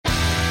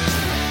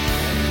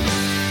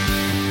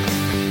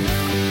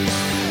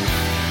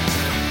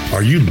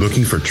Are you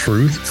looking for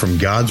truth from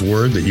God's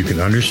Word that you can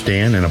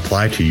understand and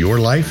apply to your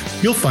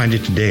life? You'll find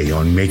it today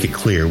on Make It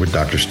Clear with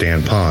Dr.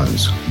 Stan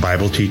Ponz,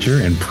 Bible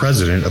teacher and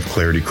president of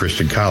Clarity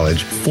Christian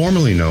College,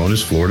 formerly known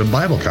as Florida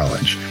Bible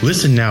College.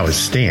 Listen now as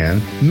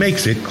Stan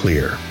makes it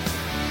clear.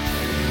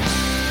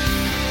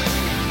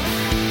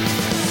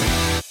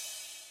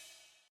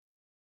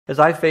 As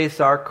I face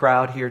our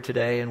crowd here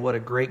today, and what a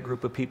great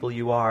group of people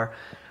you are,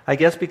 I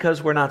guess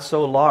because we're not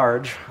so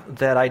large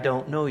that I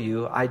don't know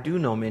you, I do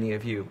know many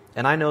of you.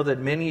 And I know that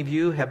many of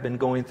you have been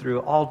going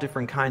through all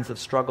different kinds of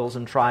struggles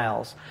and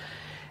trials.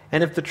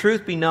 And if the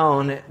truth be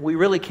known, we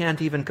really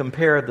can't even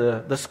compare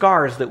the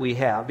scars that we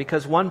have,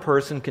 because one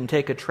person can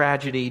take a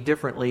tragedy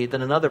differently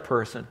than another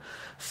person.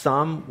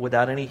 Some,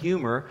 without any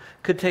humor,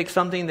 could take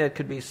something that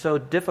could be so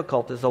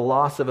difficult as the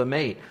loss of a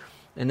mate.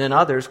 And then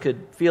others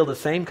could feel the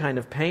same kind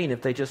of pain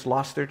if they just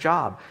lost their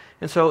job.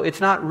 And so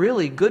it's not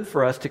really good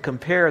for us to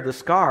compare the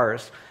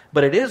scars,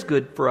 but it is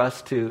good for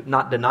us to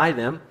not deny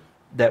them,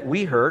 that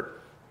we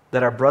hurt,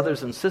 that our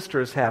brothers and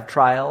sisters have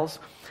trials,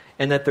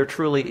 and that there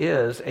truly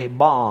is a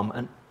balm,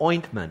 an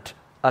ointment,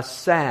 a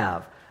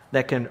salve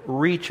that can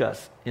reach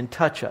us and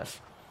touch us.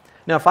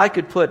 Now, if I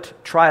could put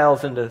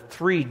trials into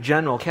three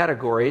general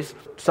categories,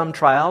 some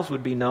trials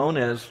would be known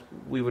as,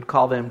 we would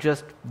call them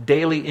just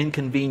daily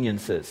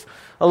inconveniences.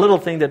 A little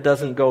thing that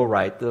doesn't go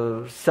right.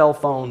 The cell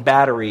phone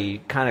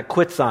battery kind of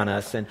quits on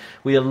us and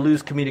we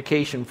lose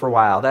communication for a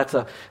while. That's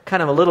a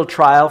kind of a little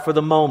trial for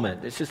the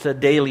moment. It's just a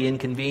daily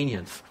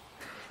inconvenience.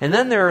 And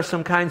then there are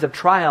some kinds of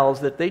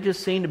trials that they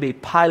just seem to be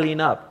piling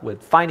up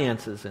with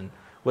finances and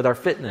with our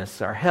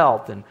fitness, our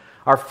health, and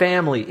our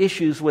family,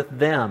 issues with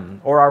them,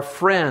 or our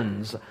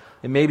friends,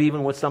 and maybe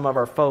even with some of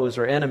our foes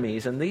or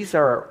enemies. And these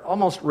are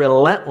almost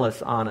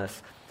relentless on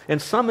us. And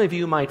some of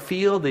you might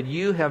feel that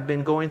you have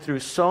been going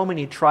through so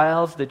many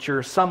trials that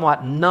you're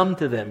somewhat numb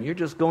to them. You're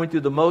just going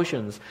through the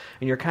motions,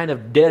 and you're kind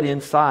of dead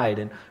inside.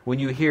 And when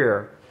you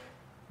hear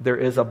there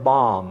is a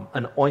balm,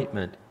 an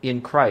ointment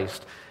in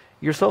Christ,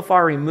 you're so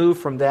far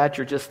removed from that,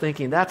 you're just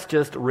thinking, that's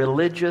just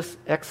religious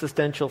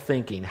existential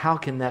thinking. How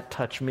can that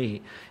touch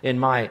me in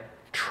my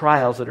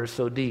trials that are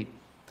so deep?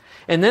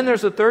 And then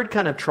there's a third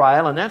kind of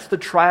trial, and that's the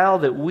trial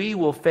that we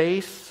will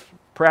face,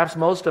 perhaps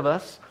most of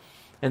us,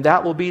 and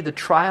that will be the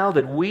trial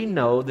that we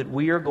know that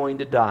we are going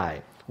to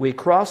die. We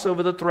cross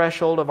over the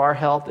threshold of our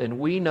health, and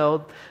we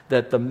know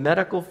that the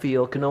medical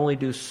field can only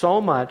do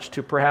so much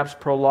to perhaps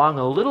prolong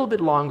a little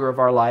bit longer of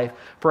our life,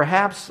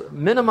 perhaps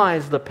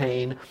minimize the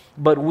pain,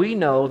 but we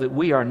know that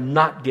we are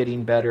not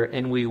getting better,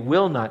 and we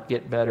will not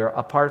get better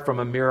apart from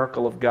a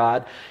miracle of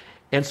God.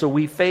 And so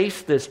we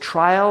face this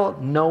trial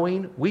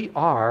knowing we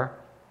are,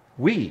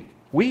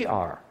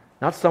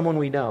 not someone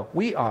we know,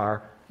 we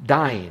are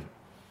dying.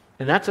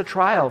 And that's a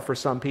trial for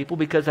some people,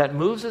 because that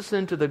moves us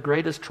into the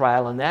greatest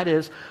trial, and that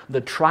is the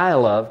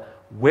trial of,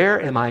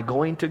 where am I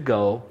going to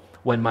go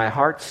when my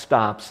heart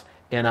stops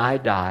and I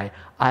die?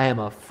 I am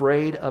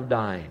afraid of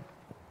dying.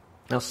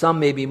 Now, some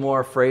may be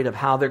more afraid of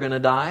how they're going to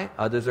die.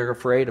 Others are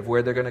afraid of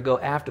where they're going to go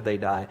after they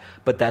die.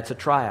 But that's a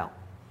trial.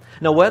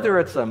 Now, whether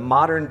it's a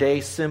modern-day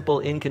simple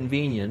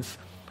inconvenience,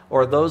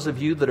 or those of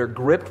you that are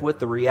gripped with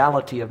the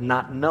reality of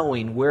not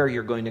knowing where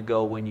you're going to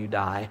go when you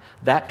die,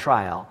 that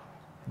trial,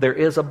 there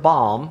is a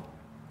balm.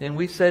 And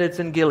we said it's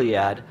in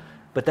Gilead,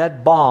 but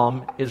that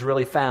balm is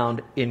really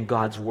found in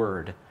God's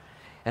Word.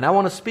 And I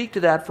want to speak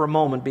to that for a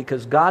moment,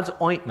 because God's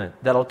ointment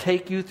that'll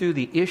take you through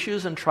the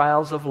issues and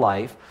trials of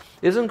life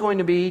isn't going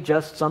to be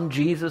just some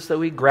Jesus that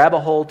we grab a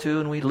hold to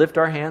and we lift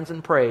our hands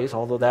in praise,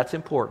 although that's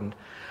important.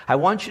 I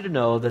want you to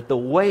know that the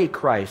way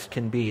Christ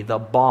can be the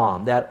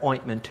balm, that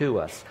ointment to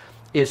us,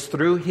 is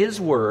through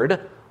His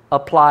Word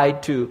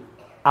applied to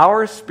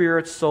our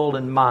spirit, soul,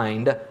 and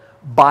mind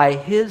by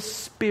His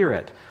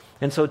Spirit.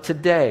 And so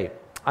today,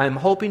 I'm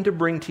hoping to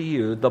bring to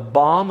you the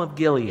balm of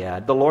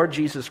Gilead, the Lord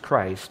Jesus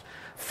Christ,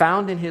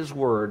 found in His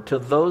Word to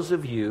those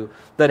of you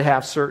that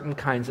have certain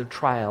kinds of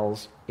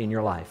trials in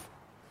your life.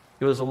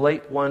 It was a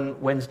late one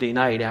Wednesday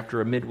night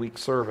after a midweek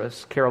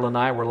service. Carol and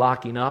I were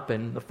locking up,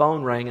 and the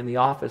phone rang in the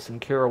office,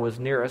 and Carol was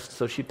nearest,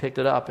 so she picked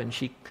it up, and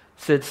she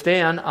said,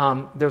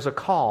 Stan, there's a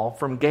call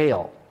from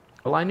Gail.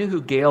 Well, I knew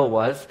who Gail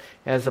was.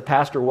 As the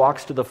pastor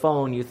walks to the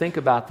phone, you think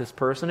about this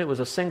person. It was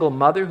a single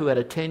mother who had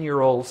a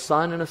 10-year-old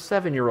son and a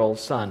 7-year-old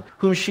son,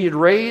 whom she had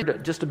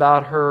raised just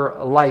about her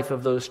life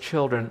of those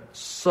children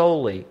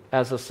solely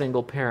as a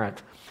single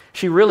parent.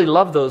 She really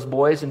loved those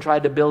boys and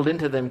tried to build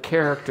into them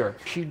character.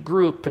 She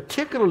grew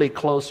particularly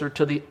closer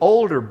to the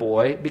older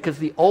boy, because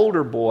the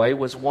older boy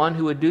was one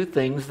who would do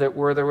things that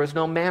where there was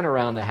no man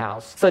around the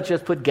house, such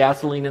as put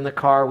gasoline in the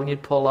car when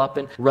you'd pull up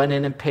and run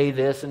in and pay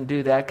this and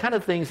do that, kind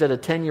of things that a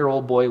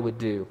 10-year-old boy would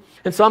do.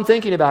 And so I'm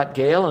thinking about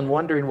Gail and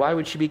wondering, why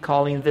would she be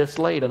calling this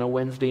late on a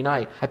Wednesday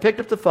night? I picked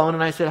up the phone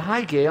and I said,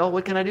 "Hi, Gail,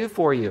 what can I do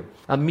for you?"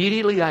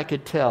 Immediately I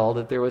could tell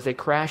that there was a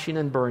crashing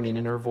and burning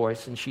in her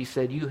voice, and she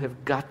said, "You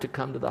have got to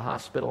come to the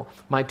hospital.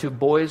 bicycle. My two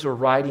boys were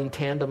riding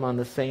tandem on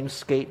the same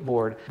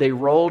skateboard. They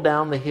rolled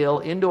down the hill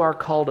into our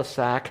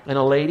cul-de-sac, and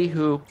a lady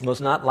who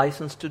was not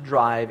licensed to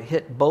drive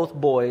hit both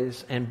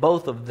boys, and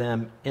both of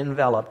them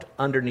enveloped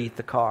underneath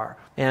the car.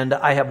 And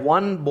I have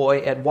one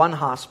boy at one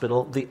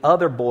hospital. The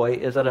other boy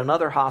is at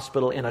another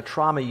hospital in a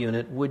trauma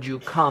unit. Would you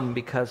come?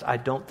 Because I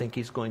don't think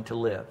he's going to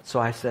live. So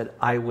I said,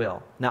 I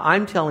will. Now,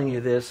 I'm telling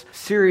you this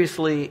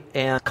seriously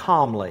and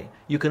calmly.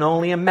 You can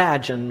only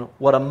imagine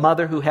what a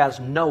mother who has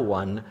no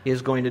one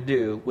is going to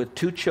do with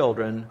two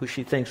children who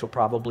she thinks will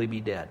probably be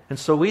dead. And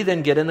so we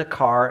then get in the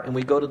car and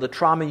we go to the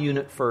trauma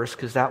unit first,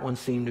 because that one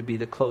seemed to be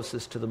the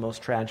closest to the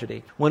most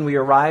tragedy. When we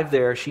arrived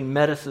there, she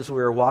met us as we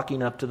were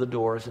walking up to the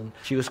doors, and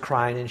she was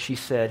crying, and she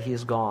said,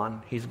 he's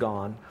gone.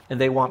 And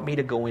they want me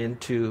to go in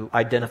to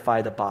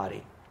identify the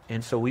body.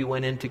 And so we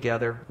went in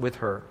together with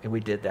her, and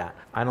we did that.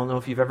 I don't know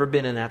if you've ever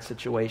been in that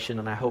situation,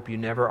 and I hope you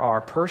never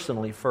are,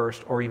 personally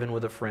first, or even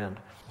with a friend.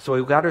 So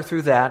we got her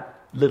through that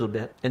little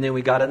bit, and then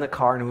we got in the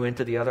car and we went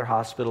to the other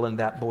hospital, and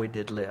that boy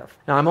did live.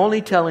 Now, I'm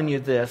only telling you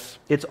this.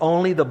 It's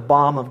only the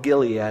balm of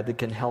Gilead that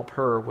can help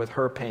her with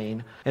her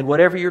pain. And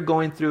whatever you're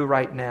going through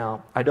right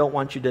now, I don't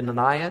want you to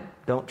deny it.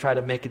 Don't try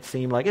to make it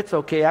seem like, it's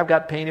okay, I've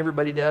got pain,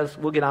 everybody does,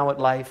 we'll get on with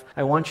life.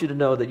 I want you to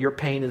know that your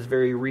pain is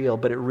very real,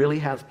 but it really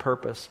has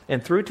purpose.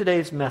 And through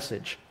today's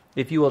message,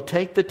 if you will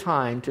take the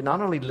time to not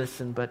only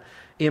listen, but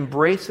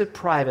embrace it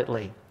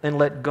privately and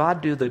let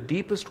God do the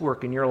deepest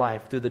work in your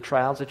life through the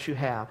trials that you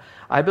have,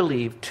 I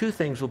believe two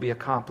things will be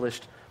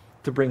accomplished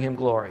to bring Him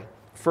glory.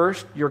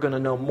 First, you're going to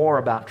know more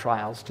about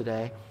trials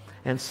today.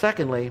 And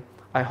secondly,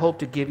 I hope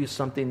to give you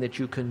something that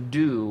you can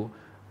do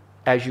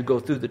as you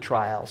go through the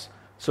trials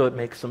so it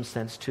makes some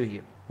sense to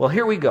you. Well,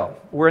 here we go.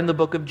 We're in the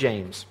book of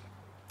James.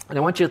 And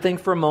I want you to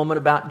think for a moment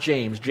about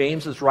James.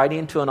 James is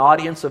writing to an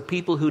audience of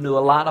people who knew a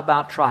lot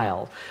about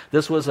trials.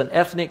 This was an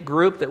ethnic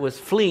group that was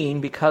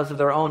fleeing because of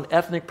their own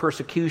ethnic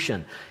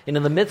persecution. And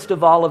in the midst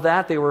of all of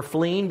that, they were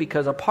fleeing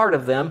because a part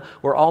of them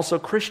were also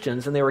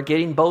Christians, and they were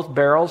getting both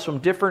barrels from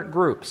different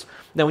groups.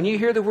 Now, when you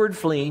hear the word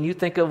fleeing, you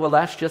think of, well,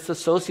 that's just a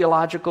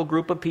sociological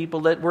group of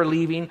people that were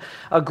leaving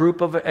a group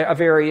of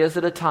areas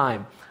at a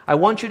time. I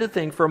want you to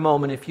think for a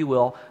moment, if you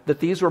will, that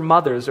these were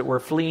mothers that were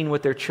fleeing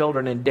with their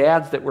children and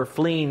dads that were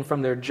fleeing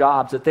from their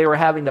jobs, that they were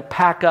having to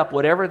pack up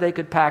whatever they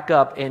could pack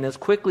up and as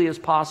quickly as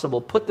possible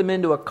put them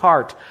into a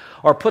cart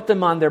or put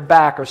them on their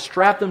back or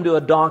strap them to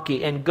a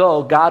donkey and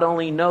go, God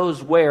only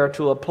knows where,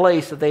 to a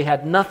place that they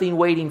had nothing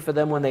waiting for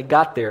them when they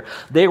got there.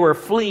 They were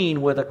fleeing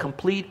with a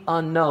complete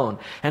unknown.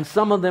 And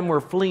some of them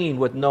were fleeing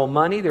with no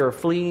money. They were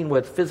fleeing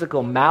with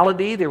physical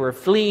malady. They were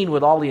fleeing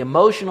with all the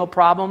emotional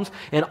problems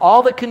and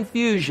all the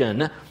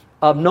confusion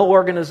of no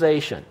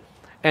organization.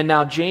 And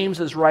now James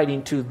is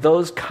writing to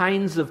those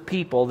kinds of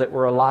people that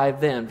were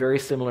alive then, very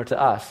similar to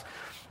us.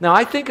 Now,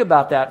 I think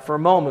about that for a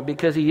moment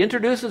because he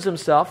introduces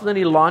himself and then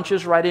he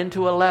launches right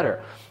into a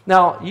letter.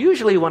 Now,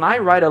 usually when I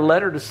write a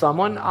letter to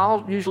someone,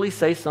 I'll usually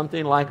say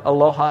something like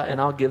aloha, and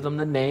I'll give them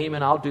the name,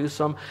 and I'll do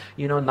some,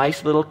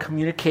 nice little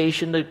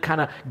communication to kind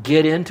of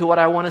get into what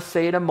I want to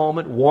say in a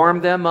moment,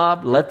 warm them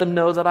up, let them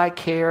know that I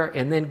care,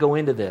 and then go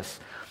into this.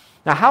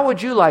 Now, how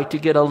would you like to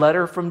get a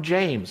letter from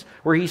James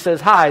where he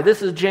says, hi,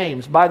 this is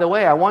James. By the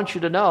way, I want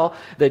you to know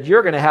that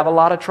you're going to have a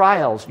lot of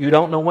trials. You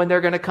don't know when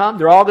they're going to come.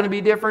 They're all going to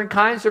be different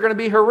kinds. They're going to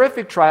be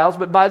horrific trials,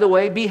 but by the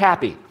way, be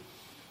happy.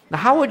 Now,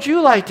 how would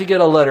you like to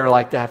get a letter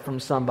like that from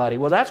somebody?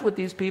 Well, that's what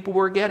these people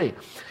were getting.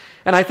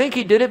 And I think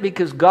he did it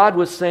because God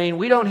was saying,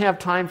 we don't have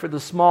time for the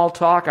small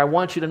talk. I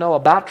want you to know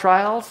about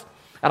trials,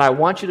 and I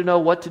want you to know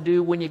what to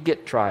do when you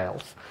get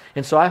trials.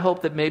 And so I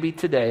hope that maybe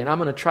today, and I'm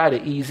going to try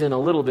to ease in a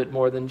little bit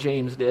more than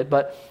James did,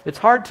 but it's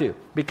hard to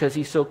because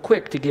he's so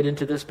quick to get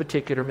into this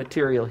particular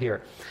material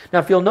here. Now,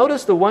 if you'll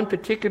notice the one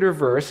particular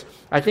verse,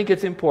 I think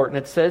it's important.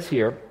 It says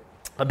here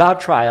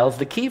about trials,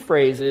 the key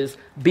phrase is,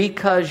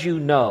 because you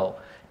know,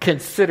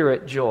 consider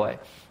it joy.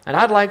 And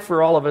I'd like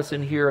for all of us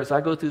in here, as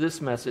I go through this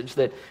message,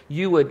 that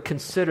you would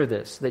consider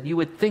this, that you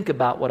would think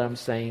about what I'm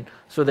saying,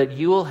 so that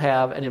you will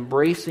have an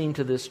embracing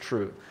to this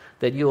truth,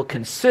 that you will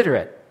consider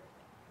it.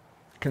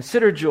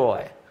 Consider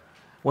joy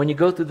when you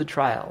go through the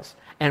trials.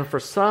 And for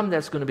some,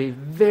 that's going to be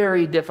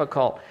very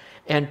difficult.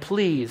 And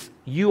please,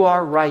 you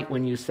are right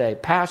when you say,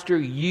 Pastor,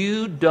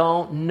 you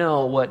don't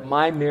know what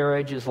my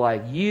marriage is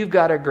like. You've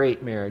got a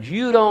great marriage.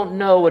 You don't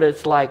know what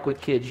it's like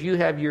with kids. You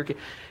have your kids.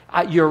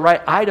 You're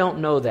right. I don't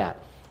know that.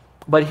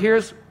 But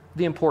here's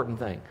the important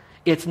thing.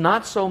 It's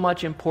not so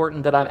much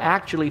important that I'm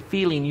actually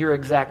feeling your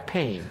exact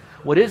pain.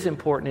 What is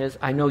important is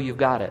I know you've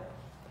got it.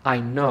 I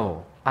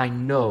know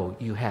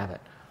you have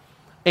it.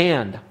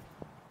 And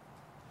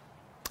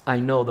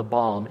I know the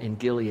balm in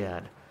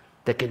Gilead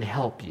that can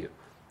help you.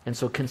 And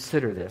so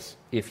consider this,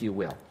 if you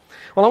will.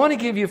 Well, I want to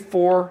give you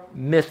 4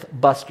 myth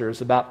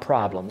busters about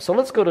problems. So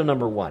let's go to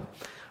number 1.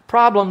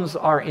 Problems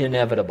are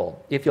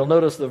inevitable. If you'll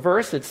notice the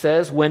verse, it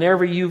says,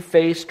 whenever you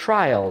face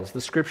trials.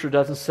 The scripture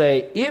doesn't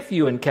say, if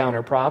you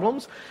encounter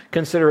problems,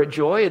 consider it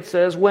joy. It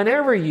says,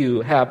 whenever you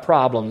have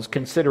problems,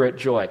 consider it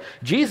joy.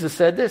 Jesus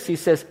said this. He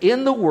says,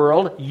 in the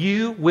world,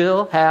 you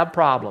will have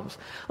problems.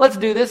 Let's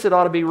do this. It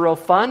ought to be real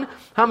fun.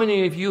 How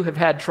many of you have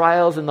had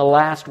trials in the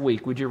last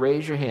week? Would you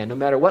raise your hand? No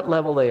matter what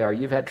level they are,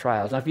 you've had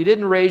trials. Now, if you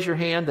didn't raise your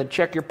hand, then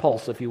check your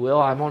pulse, if you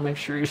will. I want to make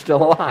sure you're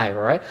still alive,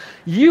 all right?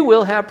 You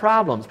will have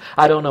problems.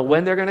 I don't know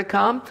when they're going to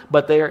come,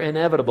 but they are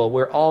inevitable.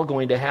 We're all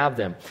going to have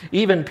them.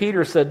 Even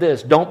Peter said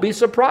this, don't be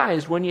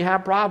surprised when you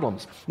have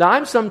problems. Now,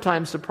 I'm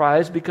sometimes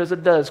surprised because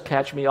it does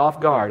catch me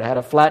off guard. I had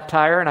a flat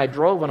tire, and I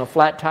drove on a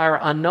flat tire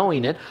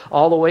unknowing it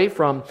all the way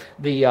from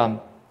the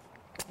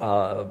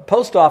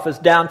post office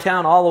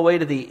downtown all the way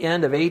to the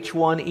end of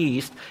H1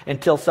 East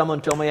until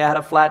someone told me I had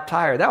a flat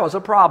tire. That was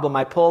a problem.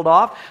 I pulled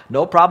off.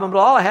 No problem at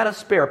all. I had a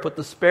spare. Put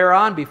the spare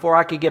on. Before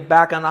I could get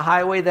back on the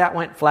highway, that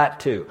went flat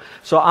too.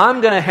 So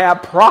I'm going to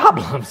have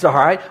problems, all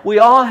right? We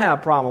all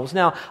have problems.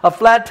 Now, a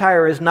flat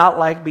tire is not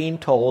like being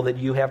told that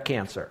you have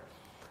cancer.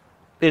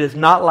 It is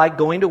not like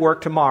going to work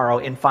tomorrow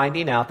and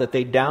finding out that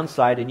they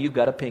downside and you've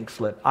got a pink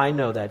slip. I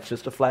know that's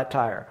just a flat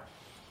tire.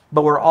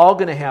 But we're all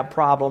going to have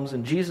problems,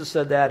 and Jesus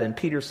said that, and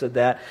Peter said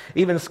that.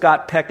 Even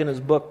Scott Peck in his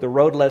book, The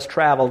Road Less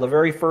Traveled, the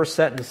very first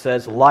sentence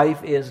says,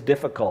 life is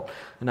difficult.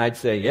 And I'd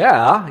say,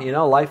 yeah,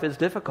 life is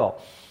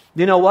difficult.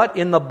 You know what?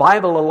 In the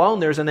Bible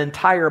alone, there's an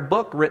entire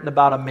book written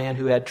about a man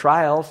who had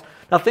trials.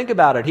 Now think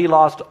about it. He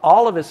lost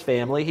all of his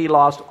family. He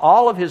lost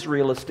all of his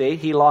real estate.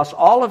 He lost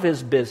all of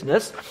his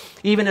business.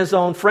 Even his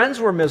own friends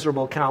were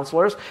miserable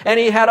counselors. And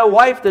he had a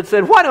wife that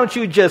said, why don't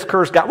you just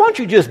curse God? Why don't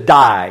you just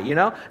die?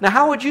 Now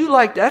how would you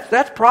like that?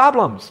 That's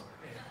problems.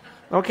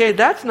 Okay,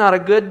 that's not a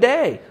good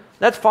day.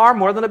 That's far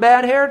more than a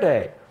bad hair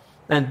day.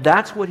 And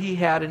that's what he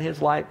had in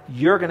his life.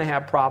 You're going to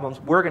have problems.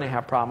 We're going to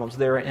have problems.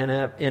 They're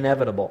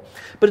inevitable.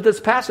 But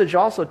this passage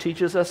also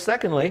teaches us,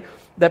 secondly,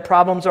 that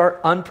problems are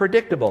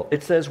unpredictable.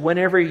 It says,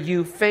 whenever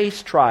you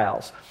face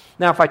trials.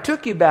 Now, if I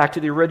took you back to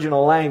the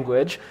original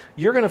language,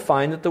 you're going to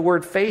find that the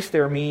word face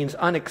there means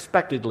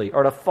unexpectedly,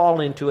 or to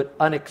fall into it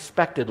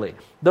unexpectedly.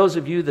 Those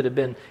of you that have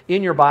been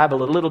in your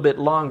Bible a little bit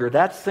longer,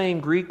 that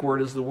same Greek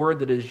word is the word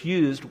that is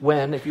used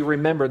when, if you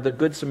remember the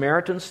Good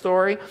Samaritan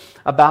story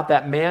about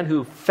that man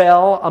who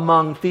fell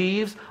among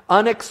thieves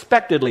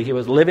unexpectedly. He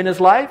was living his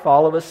life.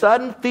 All of a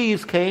sudden,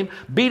 thieves came,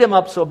 beat him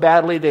up so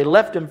badly, they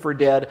left him for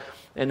dead,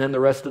 and then the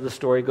rest of the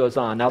story goes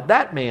on. Now,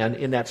 that man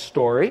in that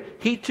story,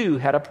 he too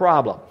had a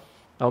problem.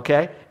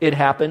 Okay? It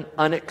happened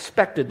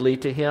unexpectedly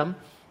to him.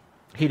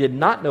 He did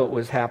not know it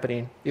was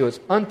happening. It was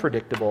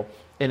unpredictable,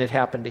 and it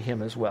happened to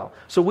him as well.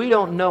 So we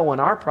don't know when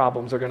our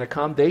problems are going to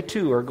come. They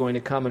too are going to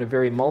come in a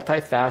very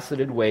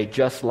multifaceted way,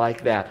 just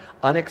like that,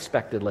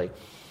 unexpectedly.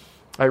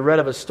 I read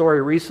of a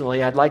story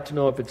recently. I'd like to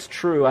know if it's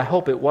true. I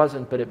hope it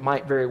wasn't, but it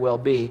might very well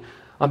be.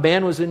 A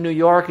man was in New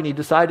York, and he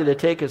decided to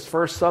take his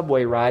first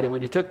subway ride. And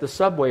when he took the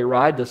subway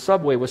ride, the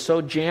subway was so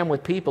jammed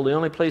with people, the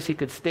only place he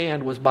could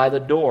stand was by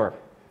the door.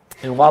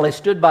 And while he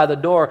stood by the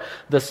door,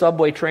 the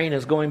subway train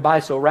is going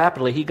by so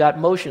rapidly, he got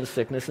motion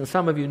sickness. And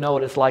some of you know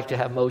what it's like to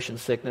have motion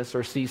sickness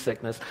or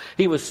seasickness.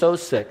 He was so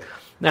sick.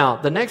 Now,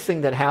 the next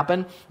thing that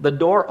happened, the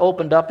door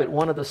opened up at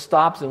one of the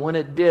stops, and when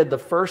it did, the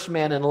first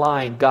man in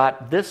line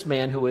got this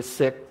man who was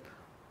sick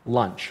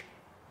lunch.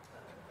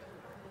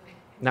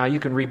 Now,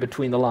 you can read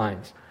between the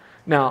lines.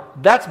 Now,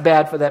 that's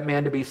bad for that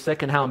man to be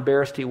sick and how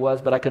embarrassed he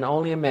was, but I can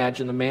only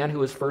imagine the man who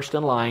was first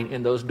in line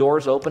and those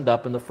doors opened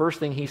up and the first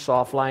thing he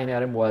saw flying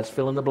at him was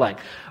fill in the blank.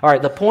 All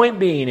right, the point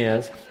being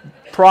is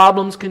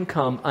problems can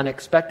come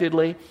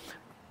unexpectedly.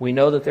 We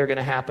know that they're going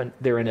to happen.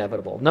 They're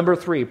inevitable. Number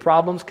 3,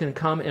 problems can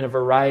come in a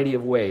variety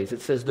of ways.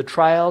 It says the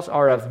trials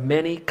are of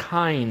many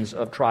kinds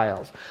of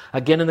trials.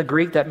 Again, in the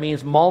Greek, that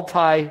means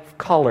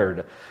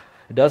multicolored.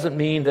 It doesn't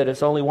mean that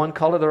it's only one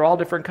color. They're all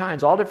different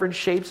kinds, all different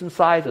shapes and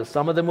sizes.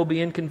 Some of them will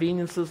be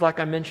inconveniences, like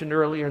I mentioned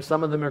earlier, and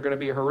some of them are going to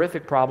be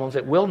horrific problems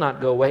that will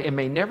not go away and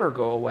may never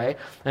go away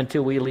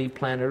until we leave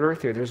planet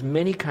Earth here. There's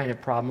many kind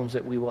of problems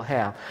that we will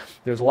have.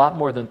 There's a lot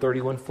more than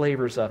 31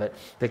 flavors of it.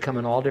 They come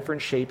in all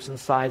different shapes and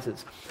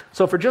sizes.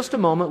 So for just a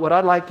moment, what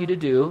I'd like you to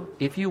do,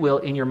 if you will,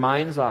 in your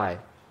mind's eye,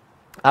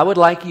 I would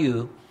like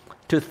you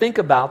to think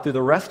about through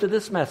the rest of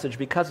this message,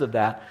 because of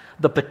that,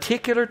 the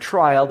particular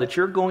trial that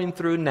you're going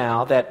through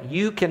now that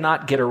you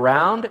cannot get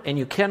around and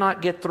you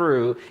cannot get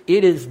through.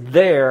 It is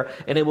there,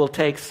 and it will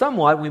take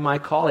somewhat, we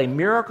might call, a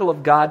miracle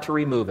of God to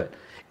remove it.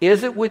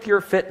 Is it with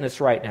your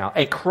fitness right now?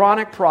 A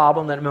chronic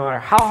problem that no matter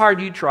how hard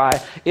you try,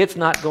 it's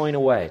not going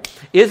away.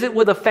 Is it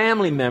with a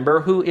family member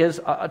who is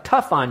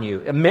tough on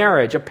you? A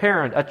marriage, a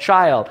parent, a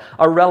child,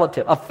 a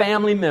relative, a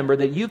family member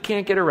that you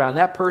can't get around.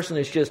 That person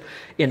is just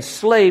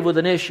enslaved with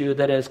an issue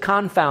that is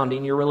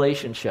confounding your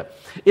relationship.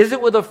 Is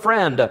it with a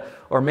friend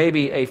or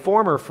maybe a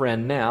former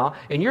friend now,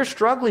 and you're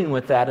struggling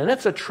with that, and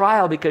it's a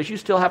trial because you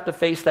still have to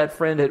face that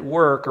friend at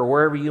work or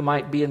wherever you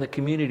might be in the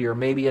community or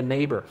maybe a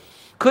neighbor?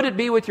 Could it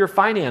be with your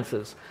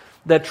finances?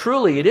 That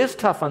truly it is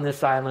tough on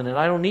this island, and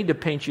I don't need to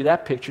paint you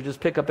that picture.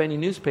 Just pick up any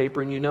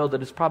newspaper and you know that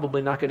it's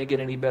probably not going to get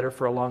any better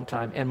for a long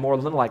time, and more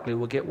than likely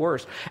will get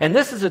worse. And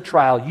this is a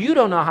trial. You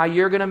don't know how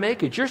you're going to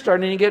make it. You're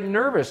starting to get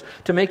nervous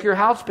to make your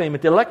house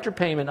payment, the electric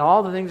payment,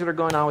 all the things that are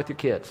going on with your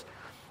kids.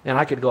 And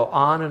I could go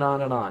on and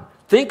on and on.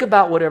 Think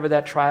about whatever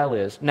that trial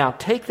is. Now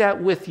take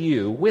that with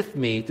you, with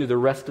me, through the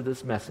rest of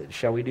this message.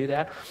 Shall we do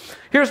that?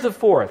 Here's the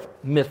fourth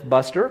myth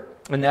buster,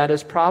 and that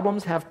is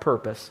problems have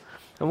purpose.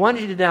 I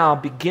want you to now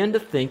begin to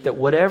think that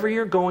whatever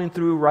you're going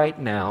through right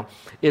now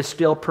is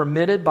still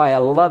permitted by a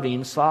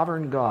loving,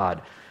 sovereign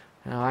God.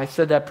 Now, I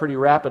said that pretty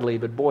rapidly,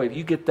 but boy, if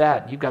you get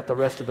that, you've got the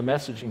rest of the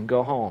message and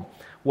go home.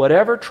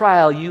 Whatever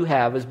trial you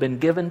have has been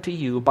given to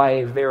you by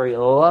a very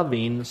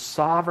loving,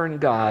 sovereign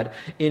God,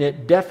 and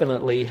it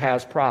definitely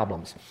has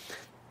problems.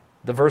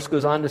 The verse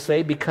goes on to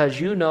say, because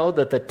you know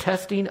that the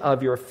testing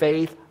of your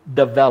faith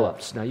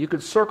develops. Now, you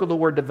could circle the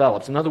word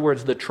develops. In other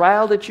words, the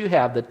trial that you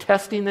have, the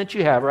testing that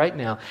you have right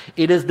now,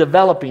 it is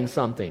developing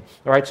something.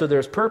 All right, so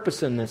there's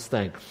purpose in this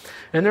thing.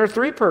 And there are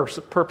three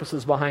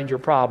purposes behind your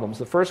problems.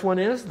 The first one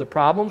is the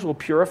problems will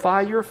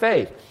purify your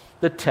faith.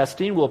 The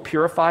testing will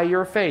purify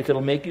your faith.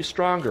 It'll make you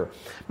stronger.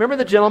 Remember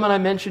the gentleman I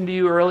mentioned to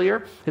you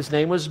earlier? His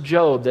name was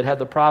Job, that had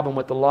the problem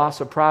with the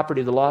loss of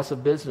property, the loss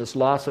of business,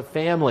 loss of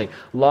family,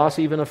 loss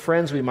even of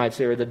friends, we might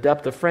say, or the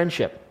depth of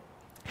friendship.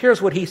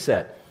 Here's what he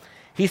said.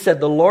 He said,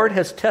 the Lord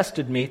has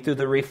tested me through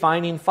the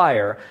refining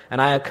fire,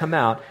 and I have come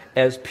out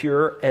as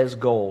pure as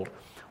gold.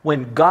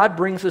 When God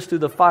brings us through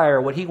the fire,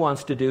 what He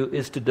wants to do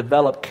is to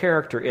develop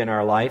character in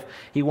our life.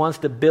 He wants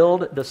to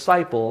build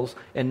disciples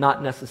and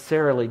not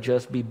necessarily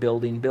just be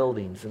building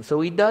buildings. And so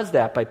He does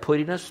that by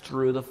putting us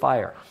through the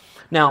fire.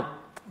 Now,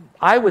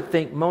 I would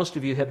think most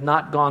of you have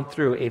not gone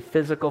through a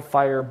physical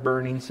fire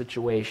burning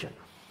situation.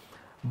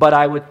 But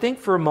I would think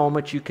for a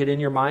moment you could, in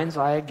your mind's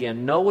eye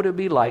again, know what it would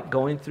be like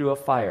going through a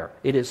fire.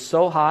 It is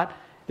so hot.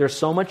 There's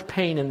so much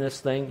pain in this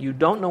thing. You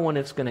don't know when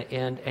it's going to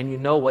end, and you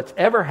know what's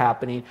ever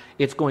happening,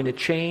 it's going to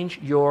change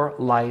your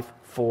life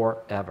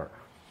forever.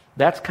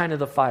 That's kind of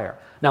the fire.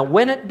 Now,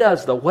 when it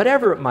does, though,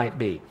 whatever it might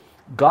be,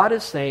 God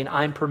is saying,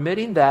 I'm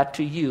permitting that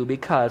to you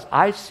because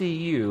I see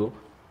you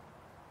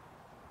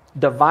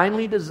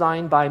divinely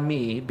designed by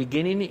me,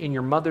 beginning in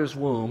your mother's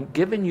womb,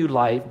 giving you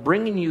life,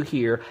 bringing you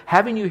here,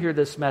 having you hear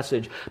this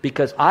message,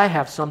 because I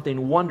have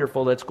something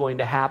wonderful that's going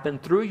to happen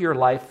through your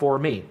life for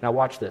me. Now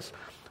watch this.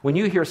 When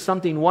you hear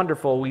something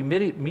wonderful, we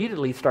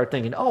immediately start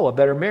thinking, oh, a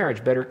better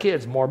marriage, better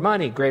kids, more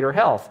money, greater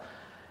health.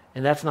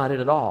 And that's not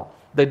it at all.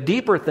 The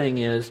deeper thing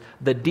is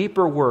the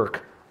deeper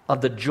work of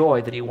the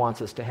joy that He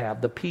wants us to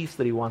have, the peace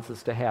that He wants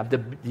us to have,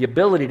 the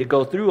ability to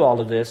go through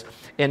all of this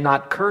and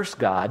not curse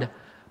God,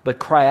 but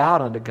cry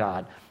out unto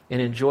God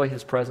and enjoy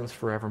His presence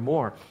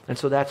forevermore. And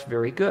so that's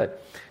very good.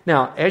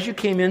 Now, as you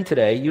came in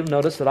today, you'll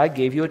notice that I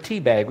gave you a tea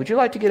bag. Would you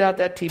like to get out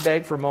that tea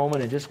bag for a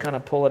moment and just kind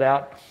of pull it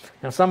out?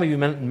 Now, some of you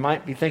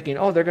might be thinking,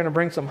 oh, they're going to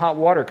bring some hot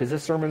water because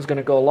this sermon's going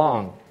to go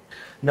long.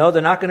 No,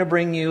 they're not going to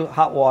bring you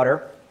hot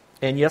water.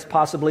 And yes,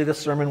 possibly this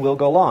sermon will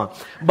go long.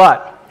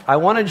 But I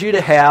wanted you to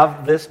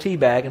have this tea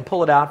bag and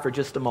pull it out for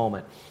just a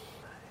moment.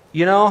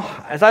 You know,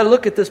 as I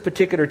look at this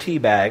particular tea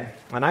bag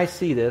and I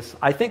see this,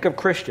 I think of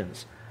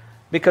Christians.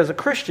 Because a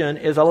Christian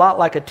is a lot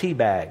like a tea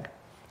bag.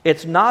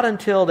 It's not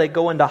until they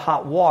go into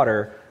hot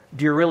water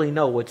do you really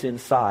know what's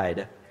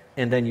inside,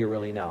 and then you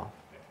really know.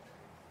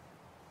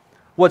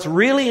 What's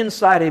really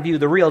inside of you,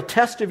 the real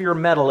test of your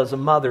mettle as a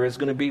mother, is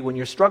going to be when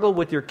you struggle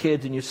with your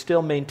kids and you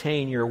still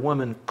maintain your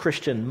woman,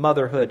 Christian,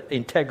 motherhood,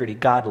 integrity,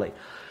 godly.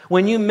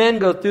 When you men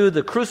go through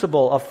the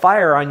crucible of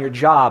fire on your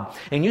job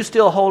and you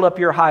still hold up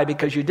your high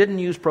because you didn't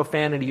use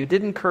profanity, you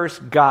didn't curse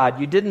God,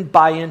 you didn't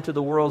buy into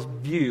the world's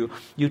view,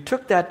 you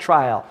took that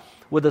trial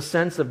with a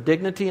sense of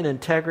dignity and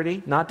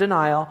integrity, not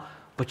denial,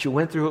 but you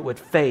went through it with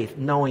faith,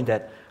 knowing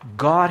that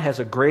God has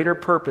a greater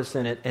purpose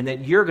in it and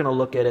that you're going to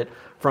look at it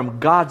from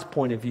God's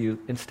point of view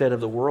instead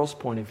of the world's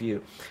point of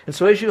view. And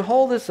so as you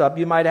hold this up,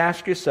 you might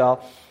ask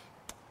yourself,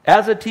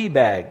 as a tea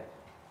bag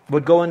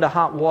would go into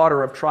hot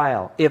water of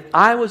trial, if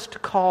I was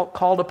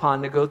called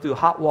upon to go through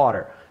hot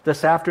water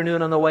this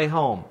afternoon on the way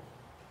home,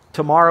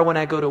 tomorrow when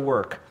I go to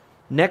work,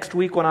 next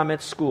week when I'm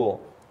at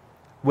school,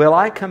 will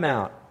I come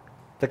out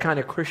the kind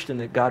of Christian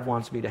that God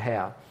wants me to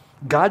have?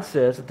 God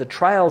says that the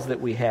trials that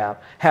we have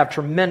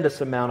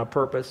tremendous amount of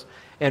purpose,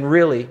 and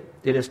really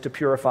it is to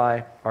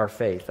purify our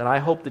faith. And I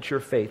hope that your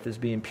faith is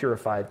being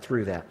purified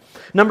through that.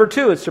 Number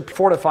 2 is to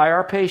fortify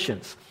our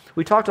patience.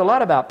 We talked a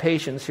lot about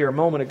patience here a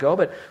moment ago,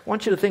 but I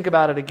want you to think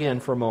about it again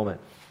for a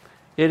moment.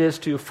 It is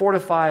to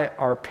fortify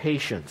our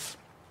patience.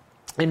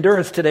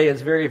 Endurance today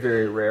is very,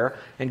 very rare,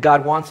 and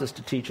God wants us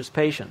to teach us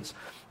patience.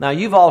 Now,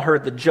 you've all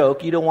heard the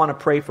joke, you don't want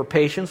to pray for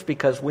patience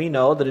because we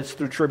know that it's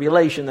through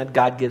tribulation that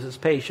God gives us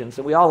patience.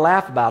 And we all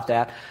laugh about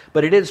that,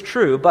 but it is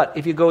true. But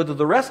if you go to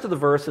the rest of the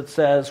verse, it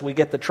says we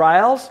get the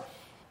trials,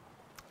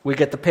 we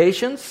get the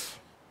patience,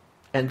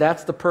 and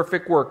that's the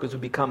perfect work as we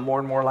become more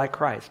and more like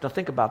Christ. Now,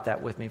 think about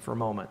that with me for a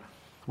moment.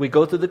 We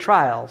go through the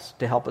trials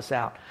to help us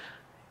out.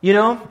 You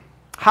know,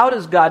 how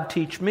does God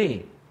teach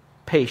me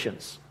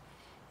patience?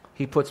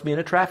 He puts me in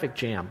a traffic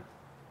jam.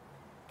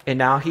 And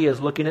now he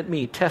is looking at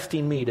me,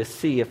 testing me to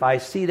see if I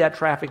see that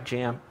traffic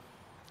jam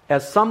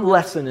as some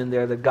lesson in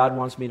there that God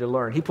wants me to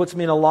learn. He puts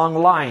me in a long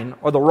line,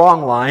 or the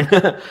wrong line,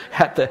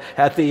 at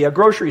the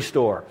grocery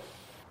store.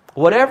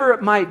 Whatever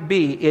it might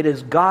be, it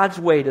is God's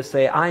way to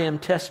say, I am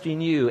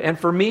testing you. And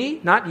for me,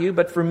 not you,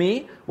 but for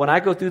me, when I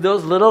go through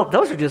those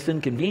are just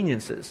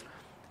inconveniences.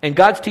 And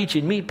God's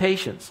teaching me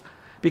patience.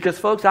 Because,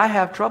 folks, I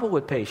have trouble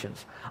with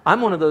patience.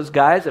 I'm one of those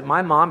guys that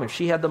my mom, if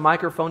she had the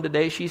microphone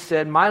today, she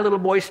said, my little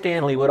boy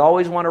Stanley would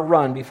always want to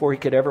run before he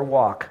could ever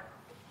walk.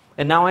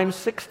 And now I'm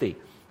 60.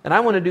 And I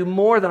want to do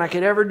more than I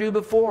could ever do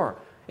before.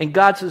 And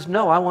God says,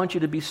 no, I want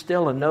you to be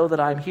still and know that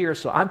I'm here.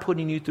 So I'm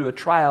putting you through a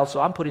trial. So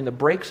I'm putting the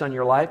brakes on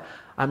your life.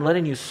 I'm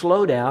letting you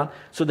slow down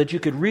so that you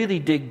could really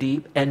dig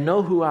deep and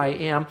know who I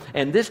am.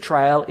 And this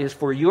trial is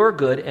for your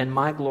good and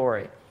my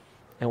glory.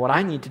 And what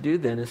I need to do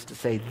then is to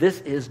say, this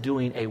is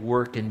doing a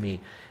work in me.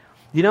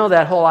 You know,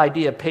 that whole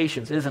idea of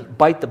patience isn't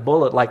bite the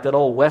bullet like that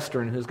old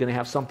Western who's going to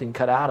have something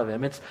cut out of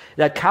him. It's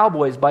that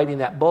cowboy's biting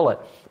that bullet.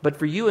 But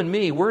for you and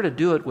me, we're to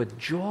do it with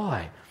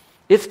joy.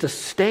 It's to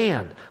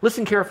stand.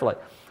 Listen carefully.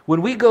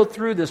 When we go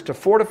through this to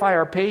fortify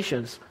our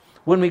patience,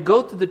 when we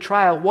go through the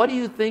trial, what do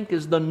you think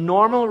is the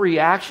normal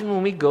reaction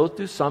when we go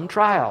through some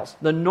trials?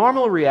 The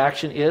normal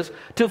reaction is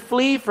to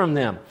flee from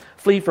them.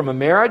 Flee from a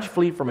marriage,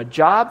 flee from a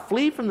job,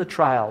 flee from the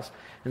trials.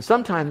 And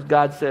sometimes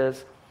God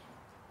says,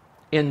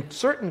 in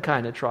certain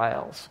kind of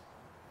trials,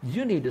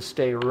 you need to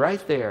stay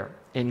right there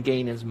and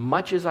gain as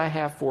much as I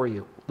have for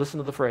you. Listen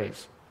to the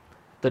phrase.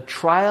 The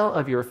trial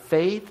of your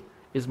faith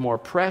is more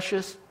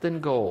precious than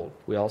gold.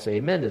 We all say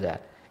amen to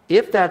that.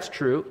 If that's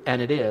true,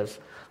 and it is,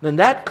 then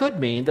that could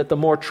mean that the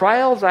more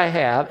trials I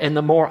have and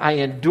the more I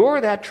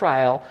endure that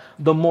trial,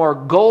 the more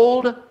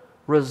gold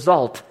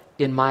result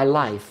in my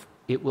life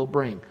it will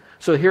bring.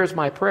 So here's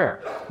my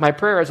prayer. My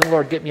prayer isn't,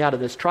 Lord, get me out of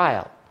this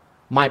trial.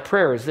 My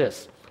prayer is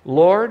this: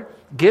 Lord,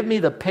 give me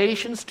the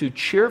patience to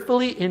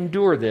cheerfully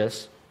endure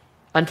this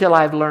until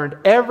I've learned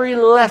every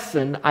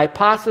lesson I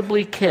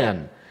possibly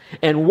can.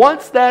 And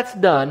once that's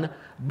done,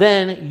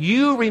 then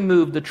you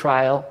remove the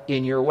trial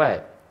in your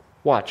way.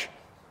 Watch.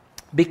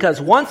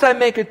 Because once I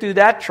make it through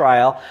that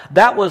trial,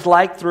 that was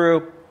like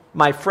through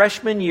my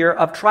freshman year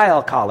of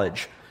trial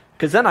college.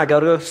 Because then I go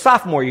to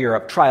sophomore year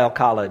of trial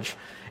college.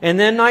 And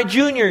then my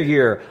junior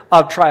year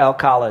of trial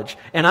college.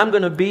 And I'm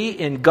going to be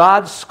in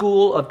God's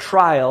school of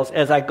trials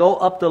as I go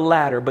up the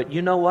ladder. But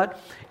you know what?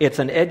 It's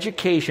an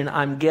education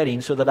I'm getting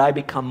so that I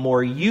become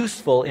more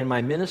useful in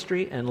my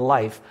ministry and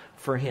life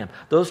for Him.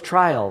 Those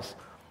trials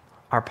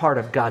are part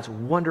of God's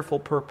wonderful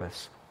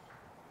purpose.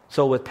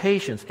 So with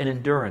patience and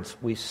endurance,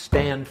 we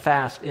stand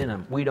fast in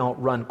them. We don't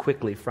run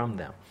quickly from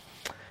them.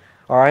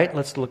 All right,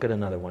 let's look at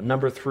another one.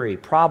 Number 3,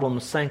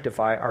 problems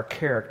sanctify our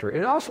character.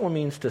 It also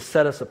means to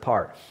set us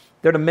apart.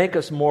 They're to make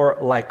us more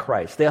like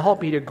Christ. They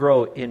help me to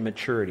grow in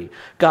maturity.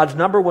 God's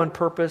number one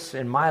purpose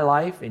in my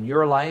life, in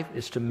your life,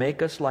 is to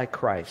make us like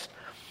Christ.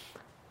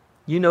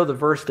 You know the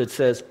verse that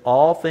says,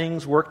 all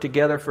things work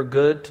together for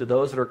good to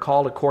those that are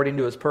called according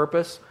to His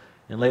purpose.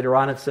 And later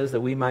on it says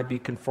that we might be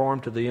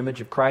conformed to the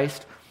image of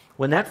Christ.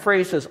 When that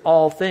phrase says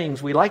all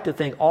things, we like to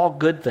think all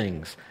good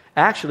things.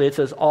 Actually, it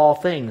says all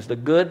things. The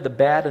good, the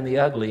bad, and the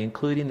ugly,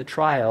 including the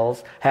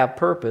trials, have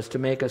purpose to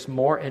make us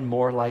more and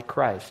more like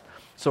Christ.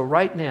 So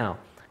right now,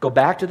 go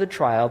back to the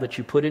trial that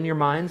you put in your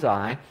mind's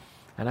eye,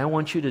 and I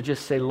want you to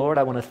just say, Lord,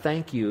 I want to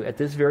thank you at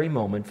this very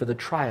moment for the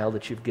trial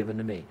that you've given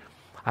to me.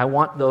 I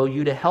want, though,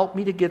 you to help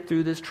me to get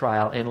through this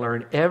trial and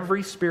learn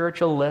every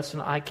spiritual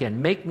lesson I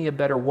can. Make me a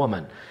better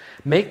woman.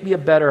 Make me a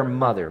better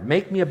mother.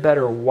 Make me a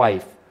better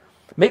wife.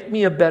 Make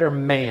me a better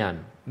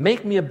man.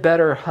 Make me a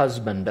better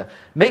husband.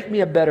 Make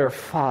me a better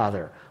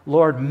father.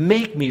 Lord,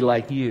 make me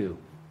like you.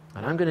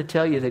 And I'm going to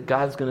tell you that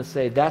God's going to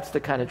say, that's the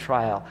kind of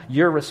trial.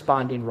 You're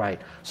responding right.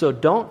 So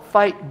don't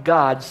fight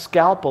God's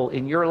scalpel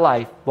in your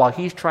life while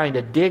He's trying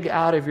to dig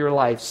out of your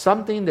life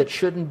something that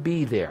shouldn't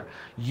be there.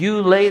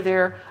 You lay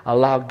there,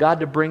 allow God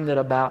to bring that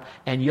about,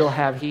 and you'll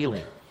have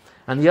healing.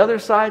 On the other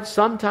side,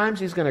 sometimes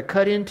He's going to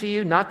cut into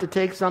you, not to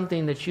take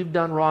something that you've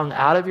done wrong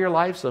out of your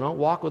life, so don't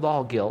walk with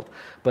all guilt,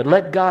 but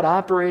let God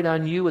operate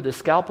on you with the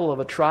scalpel of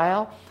a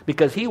trial,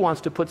 because He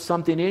wants to put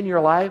something in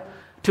your life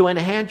to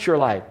enhance your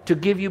life, to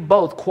give you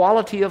both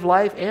quality of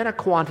life and a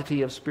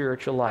quantity of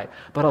spiritual life.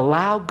 But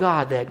allow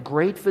God, that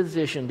great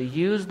physician, to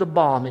use the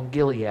balm in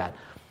Gilead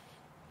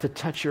to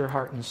touch your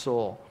heart and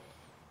soul,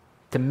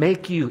 to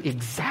make you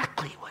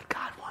exactly what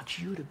God wants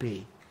you to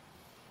be.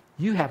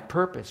 You have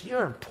purpose.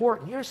 You're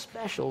important. You're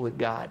special with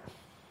God.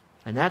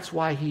 And that's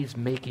why He's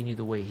making you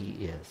the way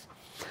He is.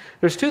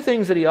 There's 2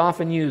 things that He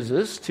often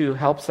uses to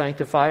help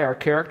sanctify our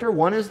character.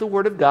 One is the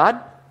Word of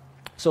God.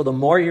 So the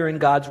more you're in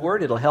God's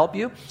Word, it'll help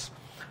you.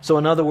 So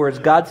in other words,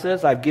 God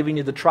says, I've given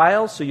you the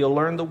trials, so you'll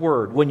learn the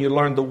Word. When you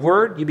learn the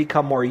Word, you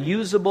become more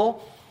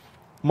usable,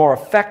 more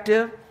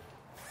effective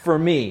for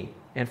me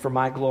and for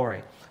my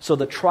glory. So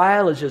the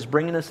trial is just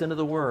bringing us into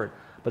the Word.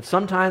 But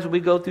sometimes when we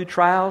go through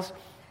trials,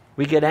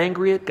 we get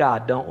angry at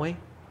God, don't we?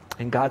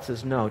 And God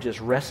says, no, just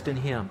rest in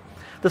Him.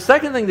 The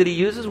second thing that he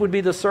uses would be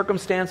the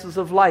circumstances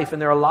of life.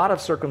 And there are a lot of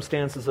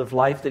circumstances of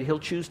life that he'll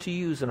choose to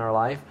use in our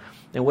life.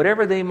 And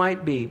whatever they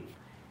might be,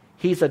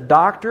 he's a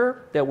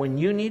doctor that when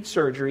you need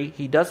surgery,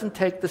 he doesn't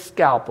take the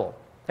scalpel.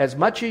 As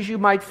much as you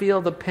might feel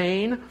the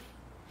pain,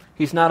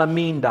 he's not a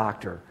mean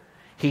doctor.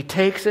 He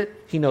takes it,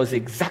 he knows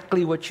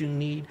exactly what you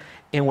need,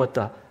 and with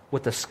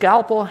the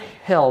scalpel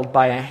held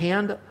by a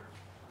hand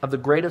of the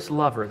greatest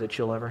lover that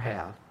you'll ever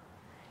have,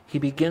 he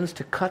begins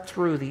to cut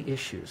through the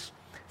issues,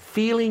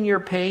 feeling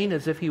your pain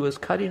as if he was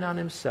cutting on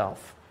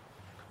himself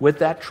with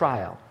that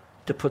trial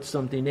to put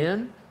something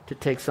in, to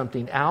take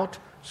something out,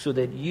 so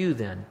that you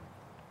then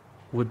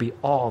would be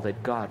all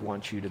that God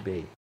wants you to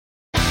be.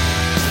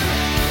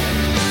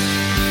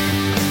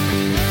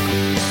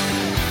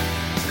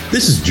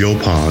 This is Joe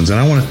Ponz, and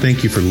I want to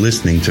thank you for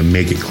listening to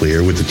Make It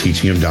Clear with the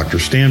teaching of Dr.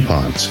 Stan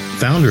Ponz,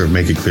 founder of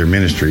Make It Clear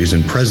Ministries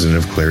and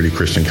president of Clarity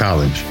Christian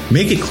College.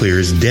 Make It Clear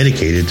is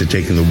dedicated to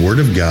taking the Word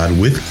of God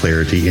with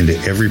clarity into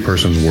every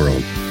person's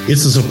world.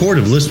 It's the support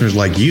of listeners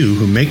like you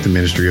who make the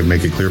ministry of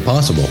Make It Clear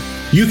possible.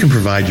 You can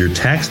provide your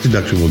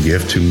tax-deductible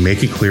gift to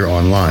Make It Clear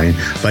online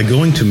by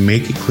going to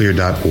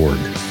makeitclear.org.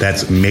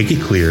 That's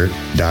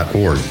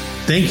makeitclear.org.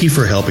 Thank you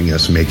for helping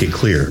us make it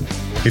clear.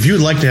 If you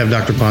would like to have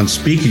Dr. Ponz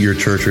speak at your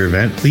church or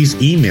event,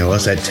 please email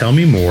us at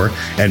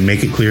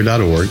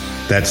tellmemore@makeitclear.org.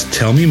 That's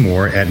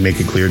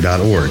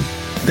tellmemore@makeitclear.org.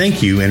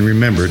 Thank you, and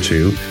remember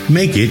to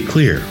make it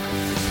clear.